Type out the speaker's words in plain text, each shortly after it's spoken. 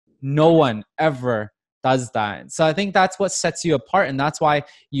No one ever does that. So I think that's what sets you apart, and that's why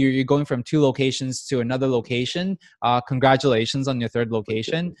you're going from two locations to another location. Congratulations on your third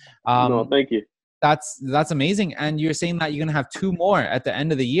location. No, Um, thank you. that's amazing. And you're saying that you're gonna have two more at the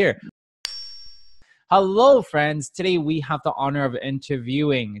end of the year. Hello, friends. Today we have the honor of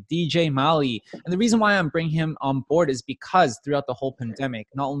interviewing DJ Malhi. And the reason why I'm bringing him on board is because throughout the whole pandemic,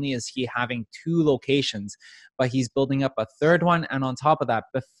 not only is he having two locations, but he's building up a third one. And on top of that,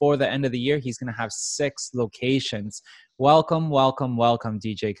 before the end of the year, he's going to have 6 locations. Welcome, welcome, welcome,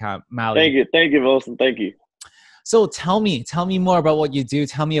 DJ Malhi. Thank you, Wilson. Thank you. So tell me more about what you do.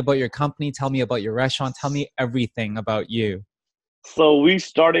 Tell me about your company. Tell me about your restaurant. Tell me everything about you. So we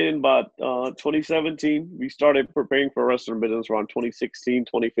started in about 2017. We started preparing for restaurant business around 2016,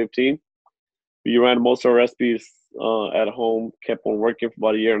 2015. We ran most of our recipes at home, kept on working for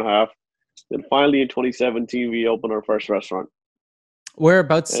about a year and a half. Then finally in 2017, we opened our first restaurant.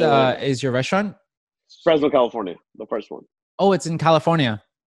 Whereabouts Uh, is your restaurant? Fresno, California, the first one. Oh, it's in California.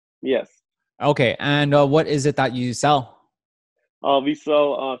 Yes. Okay, and what is it that you sell? We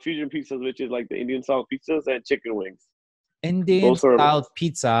sell fusion pizzas, which is like the Indian style pizzas and chicken wings. Indian Those are, style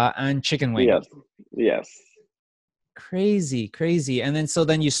pizza and chicken wings. yes, yes. Crazy, crazy. And then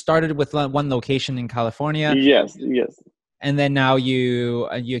then you started with one location in California, Yes, yes. and then now you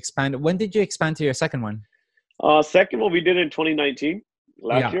expand. When did you expand to your second one? Second one we did in 2019,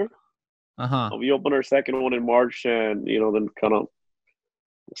 last Yeah. year. Uh-huh. We opened our second one in March, and then kind of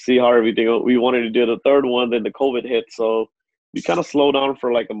see how everything. We wanted to do the third one, then the COVID hit, so we kind of slowed down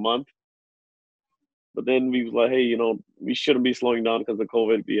for like a month. But then we was like, hey, we shouldn't be slowing down because of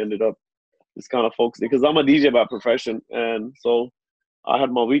COVID. We ended up just kind of focusing because I'm a DJ by profession, and so I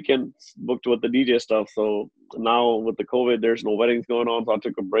had my weekends booked with the DJ stuff. So now with the COVID, there's no weddings going on, so I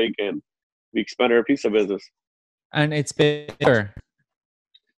took a break and we expanded our pizza business. And it's been bigger.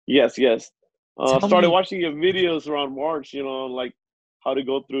 Yes, yes. Tell Started me, watching your videos around March, like how to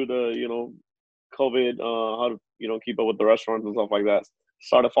go through the, COVID, how to, keep up with the restaurants and stuff like that.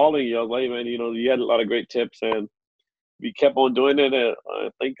 Started following you. I was like, man, you had a lot of great tips and we kept on doing it. And I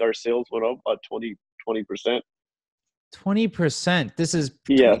think our sales went up about 20%. 20%. This is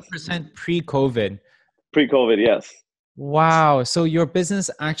Yes, 20% pre-COVID. pre-COVID, yes. Wow. So your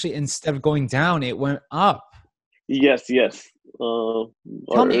business actually, instead of going down, it went up. Yes, yes. Tell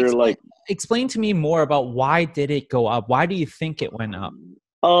me, Or like, explain to me more about why did it go up? Why do you think it went up?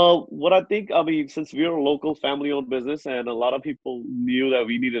 what I think, I mean, since we're a local family-owned business and a lot of people knew that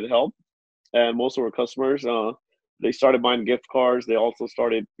we needed help, and most of our customers, they started buying gift cards. They also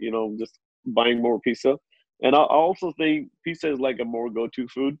started, just buying more pizza. And I also think pizza is like a more go-to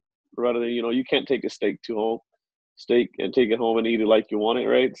food rather than, you can't take a steak and take it home and eat it like you want it,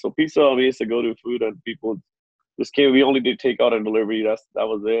 right? So pizza, I mean, it's a go-to food, and people just came. We only did takeout and delivery. That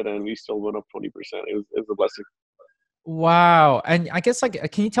was it, and we still went up 20%. It was a blessing. Wow. And I guess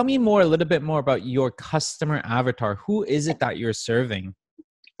can you tell me a little bit more about your customer avatar? Who is it that you're serving?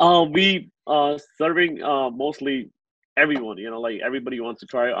 We serving mostly everyone. Like everybody wants to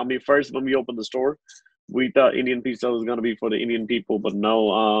try it. I mean, first when we opened the store, we thought Indian pizza was gonna be for the Indian people, but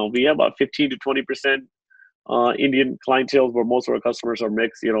no. We have about 15 to 20% Indian clientele, where most of our customers are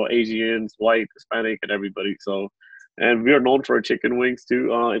mixed. Asians, white, Hispanic, and everybody. So, and we are known for our chicken wings too.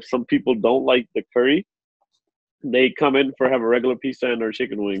 If some people don't like the curry, they come in for have a regular pizza and our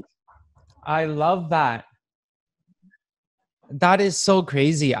chicken wings. I love that. That is so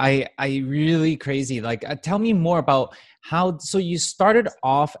crazy. I really crazy. Like, tell me more about how. So you started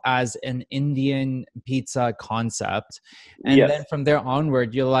off as an Indian pizza concept, and Yes, then from there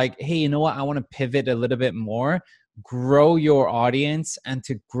onward, you're like, hey, you know what? I want to pivot a little bit more, grow your audience, and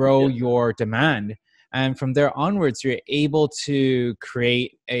to grow yes, your demand. And from there onwards, you're able to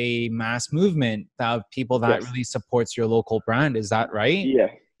create a mass movement of people that yes. really supports your local brand. Is that right? Yeah,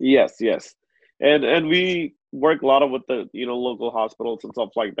 yes, yes. And we work a lot of with the local hospitals and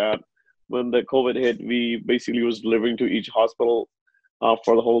stuff like that. When the COVID hit, we basically was delivering to each hospital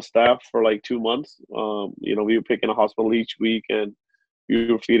for the whole staff for like 2 months. We were picking a hospital each week, and we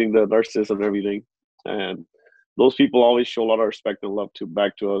were feeding the nurses and everything. And those people always show a lot of respect and love to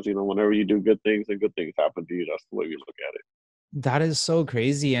back to us. Whenever you do good things and good things happen to you, that's the way we look at it. That is so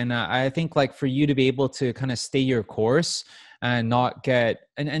crazy. And I think like for you to be able to kind of stay your course and not get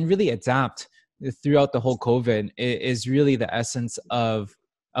and really adapt throughout the whole COVID is really the essence of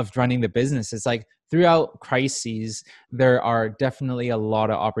running the business. It's like throughout crises, there are definitely a lot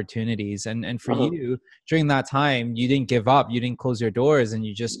of opportunities. And for Uh-huh. you during that time, you didn't give up, you didn't close your doors, and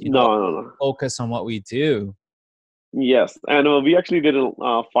you just, No, no, no. focus on what we do. Yes, and we actually didn't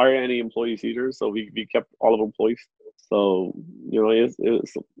fire any employees either, so we kept all of our employees. So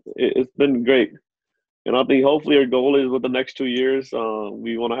it's it's been great. And I think hopefully our goal is with the next 2 years,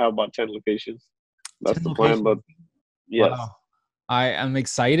 we want to have about 10 locations. That's 10 the plan. But locations. yes, Wow. I am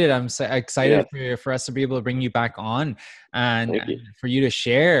excited. Excited yes, for us to be able to bring you back on thank and you. for you to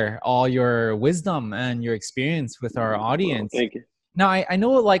share all your wisdom and your experience with our Well, audience. thank you. Now, I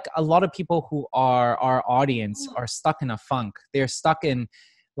know like a lot of people who are our audience are stuck in a funk. They're stuck in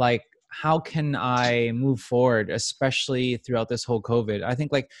like, how can I move forward, especially throughout this whole COVID? I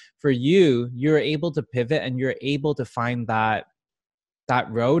think like for you, you're able to pivot and you're able to find that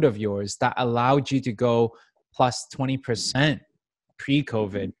road of yours that allowed you to go plus 20%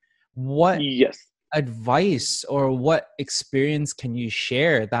 pre-COVID. What Yes. advice or what experience can you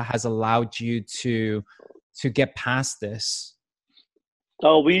share that has allowed you to get past this?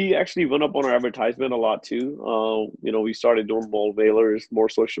 We actually went up on our advertisement a lot too. We started doing more mailers, more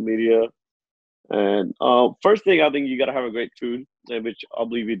social media. And first thing, I think you got to have a great food, and which I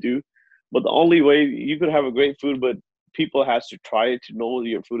believe you do. But the only way you could have a great food, but people has to try it to know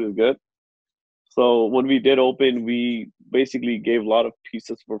your food is good. So when we did open, we basically gave a lot of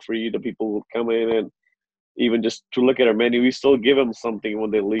pieces for free to people who would come in, and even just to look at our menu, we still give them something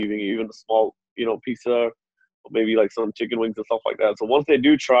when they're leaving, even a small, pizza, or maybe like some chicken wings and stuff like that. So once they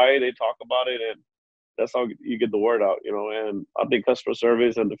do try, they talk about it, and that's how you get the word out. And I think customer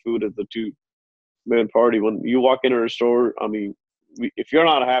service and the food is the two main priority. When you walk into a store, I mean, if you're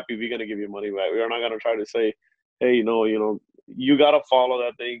not happy, we're gonna give you money back. We're not gonna try to say, hey, you gotta follow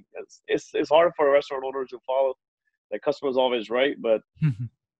that thing. It's hard for a restaurant owner to follow. The customer's always right, but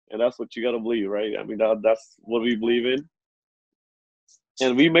and that's what you gotta believe, right? I mean, that's what we believe in.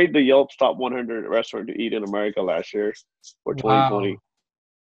 And we made the Yelp top 100 restaurant to eat in America last year for Wow. 2020.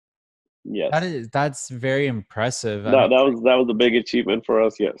 Yes, That's very impressive. I mean, that was a big achievement for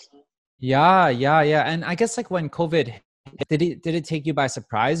us. Yes. yeah, yeah, yeah. And I guess like when COVID hit, did it take you by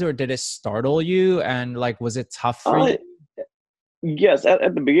surprise or did it startle you? And like was it tough for you? Uh, yes.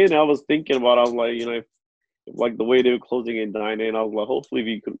 At the beginning, I was thinking about. I was like, like the way they were closing in dining, I was like, hopefully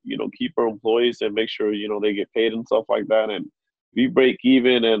we could, keep our employees and make sure, they get paid and stuff like that, and we break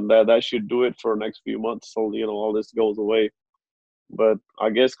even, and that should do it for the next few months, so all this goes away. But I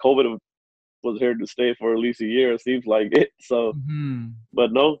guess COVID was here to stay for at least a year. It seems like it. So, Mhm.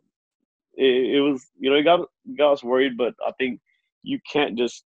 but no, it was, it got us worried, but I think you can't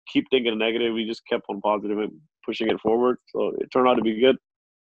just keep thinking negative. We just kept on positive and pushing it forward. So it turned out to be good.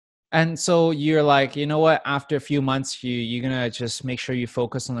 And so you're like, you know what? After a few months, you're gonna just make sure you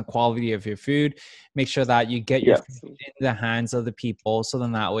focus on the quality of your food. Make sure that you get your food Yes. in the hands of the people, so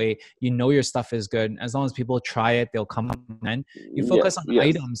then that way you know your stuff is good. As long as people try it, they'll come. And you focus Yes. on Yes.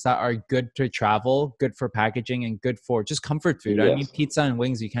 items that are good to travel, good for packaging, and good for just comfort food. I mean, Yes. pizza and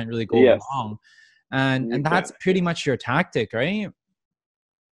wings, you can't really go Yes. wrong. And You and can. that's pretty much your tactic, right?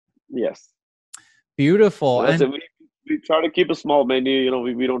 Yes. Beautiful. And that's And it. We try to keep a small menu.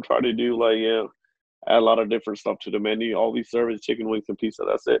 We don't try to do like add a lot of different stuff to the menu. All we serve is chicken wings and pizza.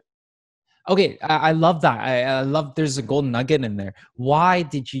 That's it. okay, I love that. I love there's a golden nugget in there. Why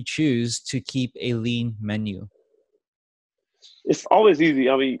did you choose to keep a lean menu? It's always easy.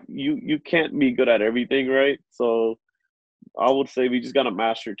 I mean, you can't be good at everything, right? So I would say we just gotta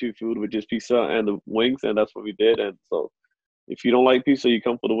master two food, which is pizza and the wings, and that's what we did. And so if you don't like pizza, you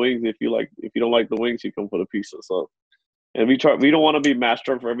come for the wings. If you don't like the wings, you come for the pizza. So and we don't want to be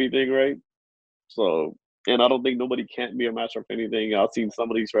master of everything, right? So and I don't think nobody can't be a master of anything. I've seen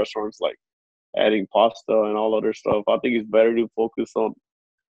some of these restaurants like adding pasta and all other stuff. I think it's better to focus on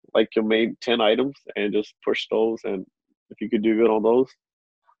like your main 10 items and just push those. And if you could do good on those,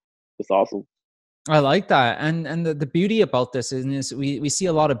 it's awesome. I like that. And the beauty about this is we see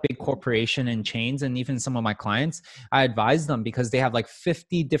a lot of big corporation and chains and even some of my clients, I advise them because they have like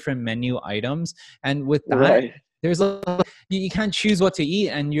 50 different menu items. And with that, Right. there's a, you can't choose what to eat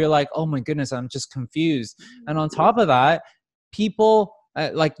and you're like, oh my goodness, I'm just confused. And on top of that, people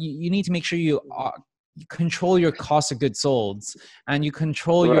like you need to make sure you control your cost of goods sold and you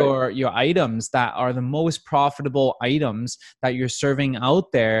control Right. your items that are the most profitable items that you're serving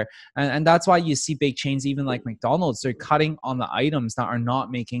out there. And that's why you see big chains, even like McDonald's, they're cutting on the items that are not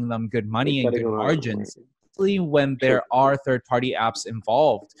making them good They're money and cutting good on items, right? margins, especially when True. there are third party apps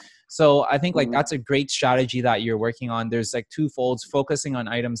involved. So I think like Mhm. that's a great strategy that you're working on. There's like two folds, focusing on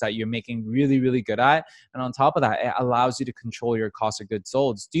items that you're making really, really good at. And on top of that, it allows you to control your cost of goods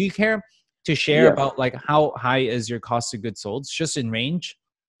sold. Do you care to share Yes. about like how high is your cost of goods sold? Just in range?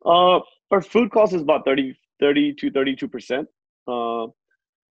 Uh, our food cost is about 30 to 32%. Uh,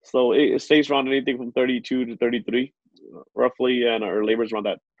 so it stays around anything from 32 to 33, roughly, and our labor is around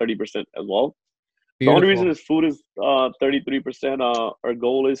that 30% as well. The only reason Beautiful. is food is 33%. Our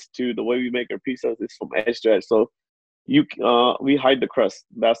goal is to the way we make our pizzas is from edge to edge. So we hide the crust.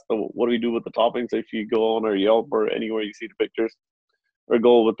 That's the what we do with the toppings. If you go on our Yelp or anywhere you see the pictures, or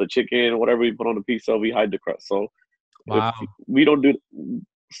go with the chicken, whatever we put on the pizza, we hide the crust. So if Wow. we don't do,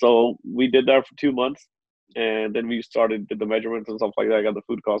 so we did that for 2 months, and then we started did the measurements and stuff like that. Got the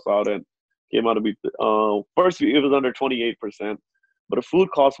food costs out and came out to be first it was under 28%, but the food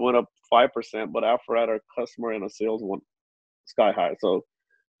cost went up 5%. But after that, our customer and our sales went sky high. So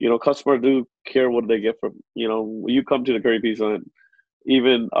customers do care what they get from when you come to the curry pizza. And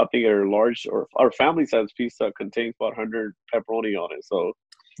even I think our large or our family size pizza contains about 100 pepperoni on it. So if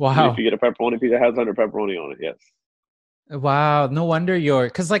Wow. you get a pepperoni pizza, it has 100 pepperoni on it. Yes. Wow, no wonder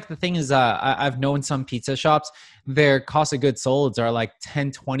because like the thing is, I've known some pizza shops, their cost of goods sold are like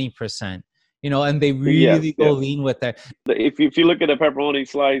 10, 20%, and they Yes. really go Yes. lean with it. If you look at a pepperoni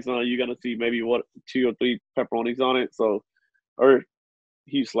slice, you're gonna see maybe what 2 or 3 pepperonis on it. So or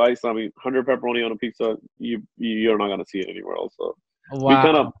huge slice. I mean, 100 pepperoni on a pizza, you're not gonna see it anywhere else. So we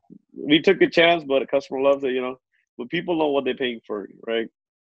kind of Wow. we took a chance, but the customer loves it. But people know what they're paying for, right?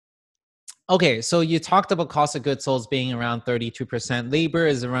 Okay, so you talked about cost of goods sold being around 32%. Labor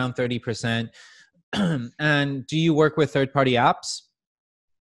is around 30%. And do you work with third-party apps?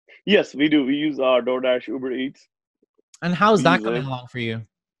 Yes, we do. We use our DoorDash, Uber Eats. And how's We that use coming them. along for you?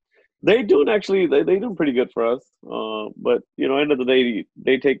 They doing actually. They doing pretty good for us. But end of the day,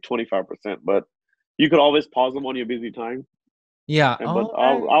 they take 25%. But you could always pause them on your busy time. Yeah. And but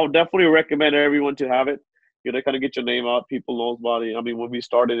Oh, I'll definitely recommend everyone to have it. Kind of get your name out. People knows about it. I mean, when we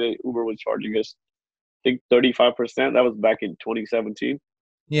started it, Uber was charging us, I think 35%. That was back in 2017,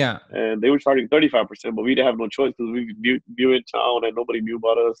 yeah. and they were charging 35%. But we didn't have no choice because we knew in town and nobody knew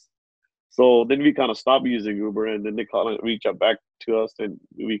about us. So then we kind of stopped using Uber, and then they kind of reached out back to us, and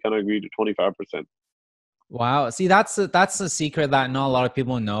we kind of agreed to 25%. Wow. See, that's the secret that not a lot of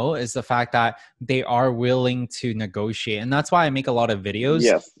people know is the fact that they are willing to negotiate. And that's why I make a lot of videos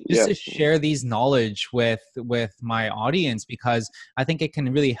Yes, just to yes, share these knowledge with my audience because I think it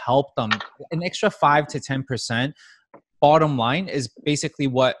can really help them. An extra 5 to 10% bottom line is basically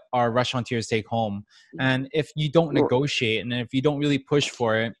what our restaurateurs take home. And if you don't negotiate and if you don't really push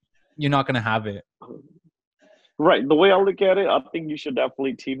for it, you're not going to have it. right. The way I look at it, I think you should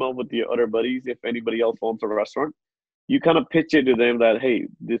definitely team up with your other buddies if anybody else owns a restaurant. You kind of pitch it to them that hey,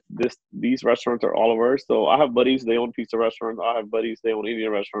 these restaurants are all of ours. So I have buddies they own pizza restaurants. I have buddies they own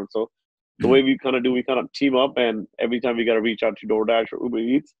Indian restaurants. So the way we kind of do, we kind of team up, and every time we got to reach out to DoorDash or Uber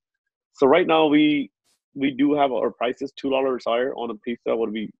Eats. So right now we do have our prices $2 higher on a pizza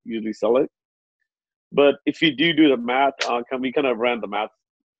what we usually sell it. But if you do the math, we kind of ran the math.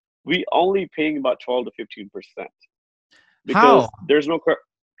 We only paying about 12 to 15% How? because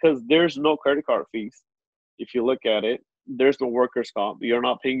there's no credit card fees. If you look at it, there's no workers' comp. You're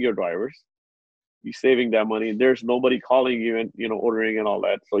not paying your drivers. You're saving that money. There's nobody calling you and ordering and all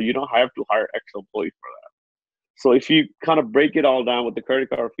that. So you don't have to hire extra employees for that. So if you kind of break it all down with the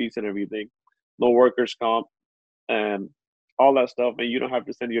credit card fees and everything, no workers' comp and all that stuff, and you don't have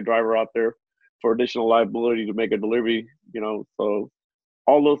to send your driver out there for additional liability to make a delivery. So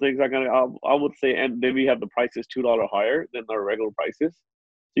all those things are I would say, and then we have the prices $2 higher than our regular prices.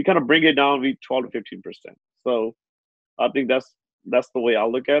 So you kind of bring it down to 12 to 15%. So I think that's the way I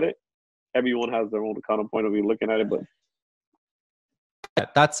look at it. Everyone has their own kind of point of view looking at it, but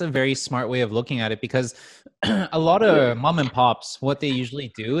That's a very smart way of looking at it because a lot yeah, of mom and pops, what they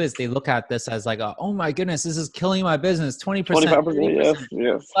usually do is they look at this as like, oh my goodness, this is killing my business, 20%, 25%. Yes, 30%.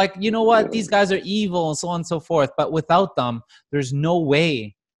 yes, Like, you know what? yeah, These guys are evil and so on and so forth. But without them, there's no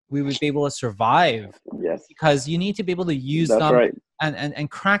way we would be able to survive yes. because you need to be able to use That's them right. and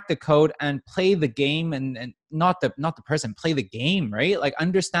crack the code and play the game and not the person, play the game, right? Like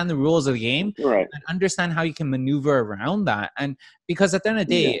understand the rules of the game Right. and understand how you can maneuver around that. And because at the end of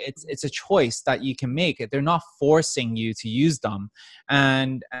the day, Yes. it's a choice that you can make. They're not forcing you to use them.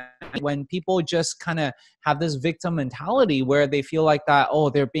 And when people just kind of have this victim mentality where they feel like that, oh,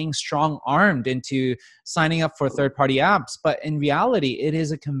 they're being strong armed into signing up for third party apps. But in reality, it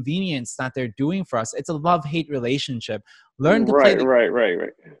is a convenience that they're doing for us. It's a love hate relationship. Learn to play Right. the Right. Right.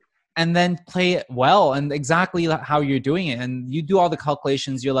 Right. and then play it well and exactly how you're doing it. And you do all the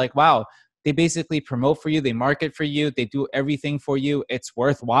calculations. You're like, wow, they basically promote for you, they market for you, they do everything for you. It's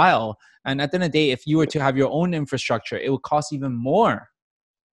worthwhile. And at the end of the day, if you were to have your own infrastructure, it would cost even more.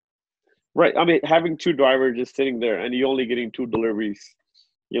 Right. I mean, having two drivers just sitting there and you only getting two deliveries,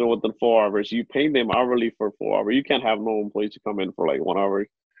 within 4 hours, you pay them hourly for 4 hours. You can't have no employees to come in for like 1 hour.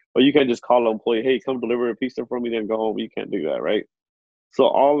 Or you can just call an employee, hey, come deliver a pizza for me, then go home. You can't do that, right? So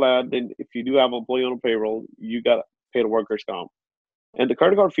all that, then if you do have an employee on a payroll, you got to pay the workers' comp. And the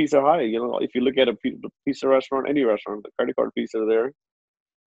credit card fees are high. You know, if you look at a pizza restaurant, any restaurant, the credit card fees are there.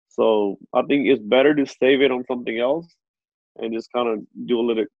 So I think it's better to save it on something else and just kind of do a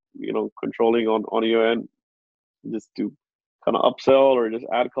little, controlling on your end, just to kind of upsell or just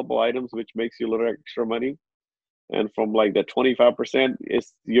add a couple items, which makes you a little extra money. And from like that 25%,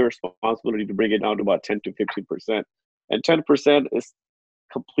 it's your responsibility to bring it down to about 10 to 15%. And 10% is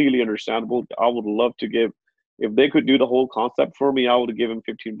completely understandable. I would love to give, if they could do the whole concept for me, I would give them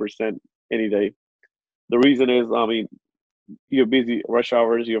 15% any day. The reason is, I mean, you're busy, rush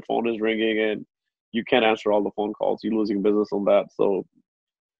hours, your phone is ringing, and you can't answer all the phone calls. You're losing business on that. So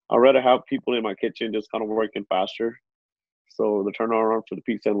I'd rather have people in my kitchen just kind of working faster. So the turnaround for the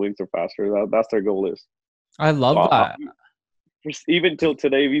pizza and wings are faster. That's their goal is. I So love that. even till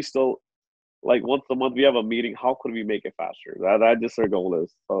today, we still like once a month we have a meeting. How could we make it faster? That just our goal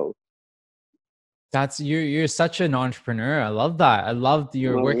is. So That's you're such an entrepreneur. I love that. I love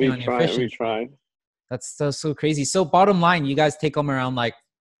you're working we on your try, we efficiency. try. That's so crazy. So bottom line, you guys take home around like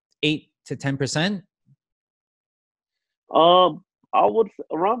 8 to 10%. Um, I would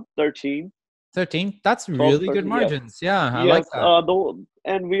around 13, 13. That's 12, really good 13. Yes, margins. Yeah, I like yes. that. Though,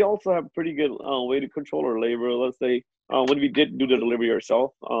 and we also have pretty good way to control our labor. Let's say when we did do the delivery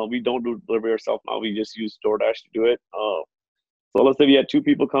ourselves, we don't do delivery ourselves now. We just use DoorDash to do it. So let's say we had two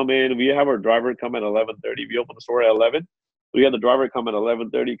people come in. We have our driver come at 11:30. We open the store at 11. We had the driver come at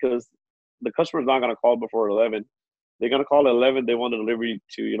 11:30 because the customer's not going to call before 11. They're going to call at 11. They want a delivery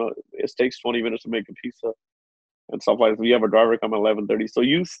to, it takes 20 minutes to make a pizza and stuff like that. We have a driver come at 11:30. So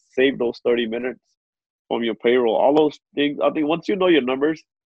you save those 30 minutes from your payroll. All those things. I think once you know your numbers,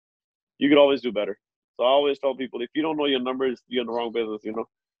 you could always do better. So I always tell people, if you don't know your numbers, you're in the wrong business.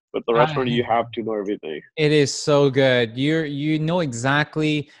 But the restaurant, I, you have to know everything. it is so good. You know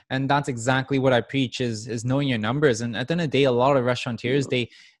exactly, and that's exactly what I preach is knowing your numbers. And at the end of the day, a lot of restaurateurs Yeah.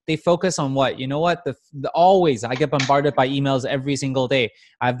 they focus on what you know. What the always I get bombarded by emails every single day.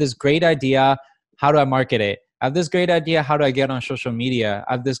 I have this great idea. How do I market it? I have this great idea. How do I get on social media?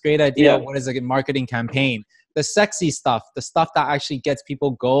 I have this great idea. Yeah. What is a marketing campaign? The sexy stuff, the stuff that actually gets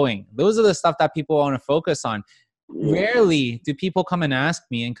people going. Those are the stuff that people want to focus on. Yeah. Rarely do people come and ask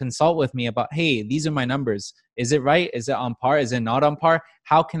me and consult with me about, hey, these are my numbers. Is it right? Is it on par? Is it not on par?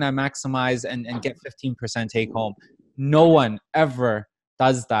 How can I maximize and get 15% take home? No one ever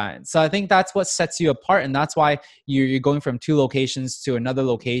does that. So I think that's what sets you apart. And that's why you're going from 2 locations to another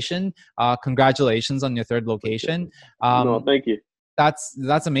location. Congratulations on your third location. No, Um, thank you.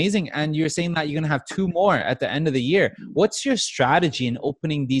 that's amazing. And you're saying that you're going to have 2 more at the end of the year. What's your strategy in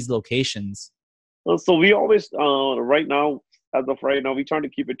opening these locations? So we always, right now, as of right now, we trying to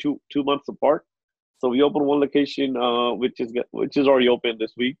keep it two months apart. So we open one location, which is already open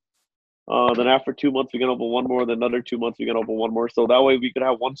this week. Then after 2 months, we can open one more. Then another 2 months, we can open one more. So that way, we could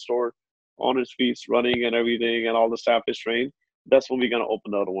have one store on its feet, running and everything, and all the staff is trained. That's when we're gonna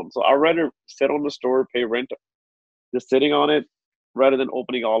open the other one. So I'd rather sit on the store, pay rent, just sitting on it, rather than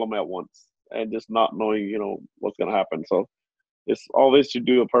opening all of them at once and just not knowing, what's gonna happen. So it's always to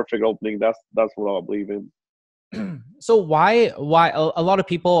do a perfect opening. That's what I believe in. So why a lot of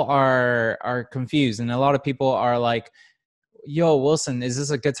people are confused, and a lot of people are like, yo, Wilson, is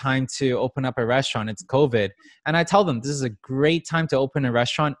this a good time to open up a restaurant? It's COVID. And I tell them this is a great time to open a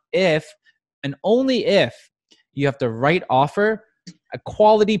restaurant if and only if you have the right offer, a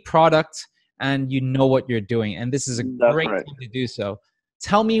quality product, and you know what you're doing. And this is a That's great right. time to do so.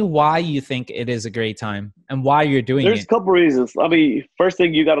 Tell me why you think it is a great time and why you're doing There's a it. couple reasons. I mean, first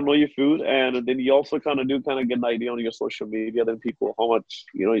thing you got to know your food, and then you also kind of get an idea on your social media. Then people, how much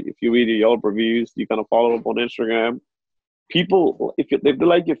if you read your Yelp reviews, you kind of follow up on Instagram. People, if they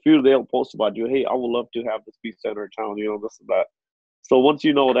like your food, they'll post about you. Hey, I would love to have this pizza in our town. This and that. So once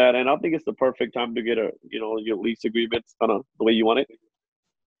you know that, and I think it's the perfect time to get your lease agreements kind of the way you want it.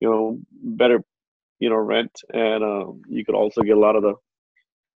 Better rent, and you could also get a lot of the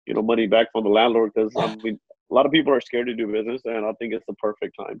money back from the landlord, because I mean a lot of people are scared to do business, and I think it's the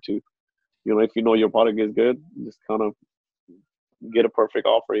perfect time to if you know your product is good, just kind of get a perfect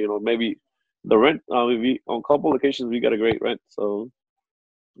offer. Maybe the rent. We on a couple locations we got a great rent, so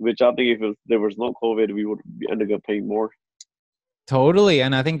which I think if there was no COVID, we would end up paying more. Totally.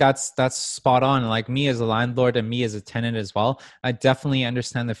 And I think that's spot on. Like me as a landlord and me as a tenant as well, I definitely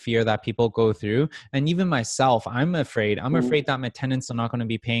understand the fear that people go through. And even myself, I'm afraid. I'm Mhm. afraid that my tenants are not going to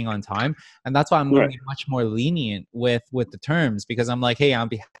be paying on time. And that's why I'm going to Right. be much more lenient with the terms, because I'm like, hey, I'll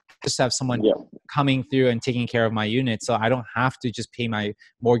be just have someone Yeah. coming through and taking care of my unit. So I don't have to just pay my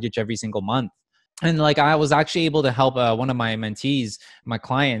mortgage every single month. And like I was actually able to help one of my mentees, my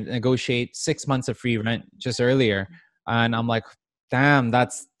client, negotiate 6 months of free rent just earlier. And I'm like, damn,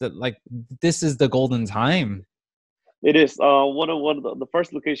 that's like this is the golden time. It is one of the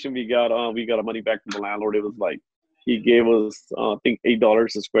first location we got a money back from the landlord. It was like he gave us I think $8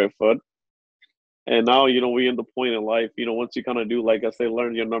 a square foot. And now, we're in the point in life, once you kind of do, like I say,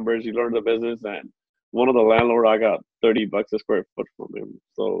 learn your numbers, you learn the business. And one of the landlord, I got $30 a square foot from him.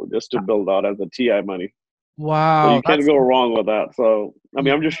 So just to build out as a TI money. So Wow, you can't that's go wrong with that. So, I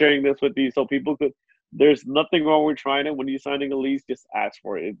mean, I'm just sharing this with you so people could, there's nothing wrong with trying it. When you're signing a lease, just ask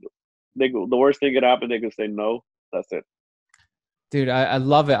for it. The worst thing could happen, they could say no. That's it. dude, I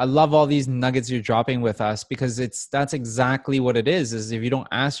love it. I love all these nuggets you're dropping with us because that's exactly what it is if you don't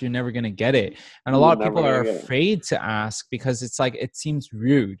ask, you're never gonna get it. And a lot You're of people never are going to get it. afraid to ask because it's like it seems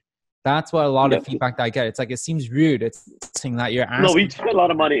rude. That's what a lot of Yes. feedback that I get. It's like it seems rude. It's saying that you're No, we asking spend a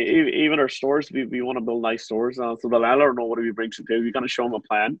lot of money. Even our stores, we want to build nice stores. So the landlord know what we bring to the table. We kind of show them a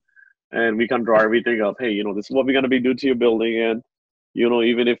plan, and we can draw everything up. Hey, this is what we're gonna be doing to your building, and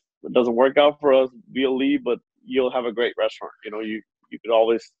even if it doesn't work out for us, we'll leave, but you'll have a great restaurant. You could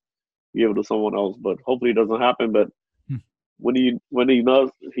always give it to someone else, but hopefully it doesn't happen. But when he knows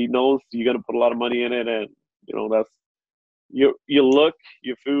you're gonna put a lot of money in it, and that's your look,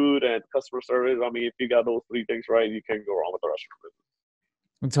 your food, and customer service. I mean, if you got those three things right, you can't go wrong with the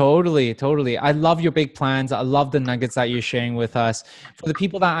restaurant. Totally, totally. I love your big plans. I love the nuggets that you're sharing with us. For the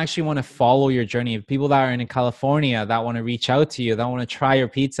people that actually want to follow your journey, people that are in California that want to reach out to you, that want to try your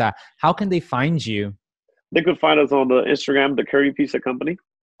pizza, how can they find you? They could find us on the Instagram, the Curry Pizza Company.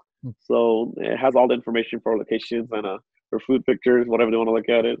 So it has all the information for locations and for food pictures, whatever they want to look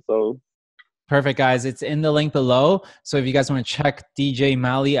at it. So Perfect, guys. It's in the link below. So if you guys want to check DJ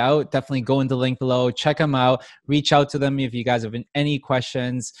Malhi out, definitely go in the link below. Check them out. Reach out to them if you guys have any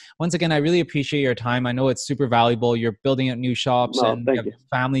questions. Once again, I really appreciate your time. I know it's super valuable. You're building up new shops no, and you thank have you,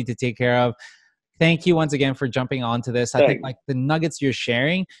 family to take care of. Thank you once again for jumping onto this. I think thank you. like the nuggets you're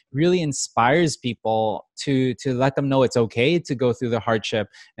sharing really inspires people to let them know it's okay to go through the hardship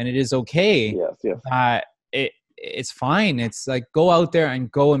and it is okay Yes, yes, that it's fine. It's like go out there and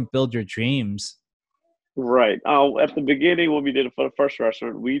go and build your dreams. right. At the beginning when we did it for the first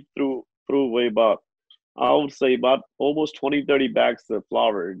restaurant, we threw away about I would say about almost 20, 30 bags of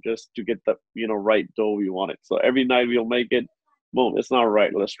flour just to get the right dough we wanted. So every night we'll make it. Boom, it's not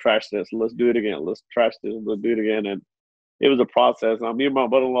right. Let's trash this. Let's do it again. Let's trash this. Let's do it again. And it was a process. Me and my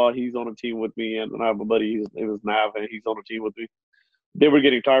brother-in-law, he's on a team with me, and I have a buddy. It was Nav, and he's on a team with me. They were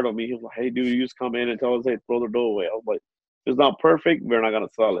getting tired of me. He was like, "Hey, dude, you just come in and tell us, hey, throw the dough away." I was like, "It's not perfect. We're not gonna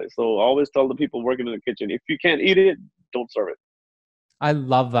sell it." So I always tell the people working in the kitchen, if you can't eat it, don't serve it. I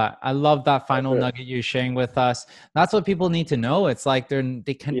love that. I love that That's final it. nugget you're sharing with us. That's what people need to know. It's like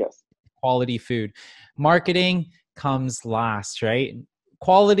they can Yes. quality food. Marketing comes last, right?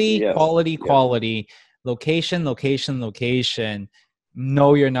 Quality, Yes. quality, Yes. quality. Location, location, location.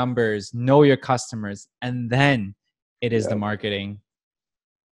 Know your numbers, know your customers, and then it is the Yes. marketing.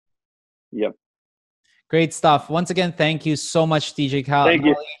 Yep. Great stuff. Once again, thank you so much, DJ Cal. Thank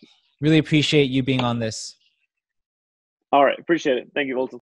you. Really appreciate you being on this. All right. Appreciate it. Thank you, Volta.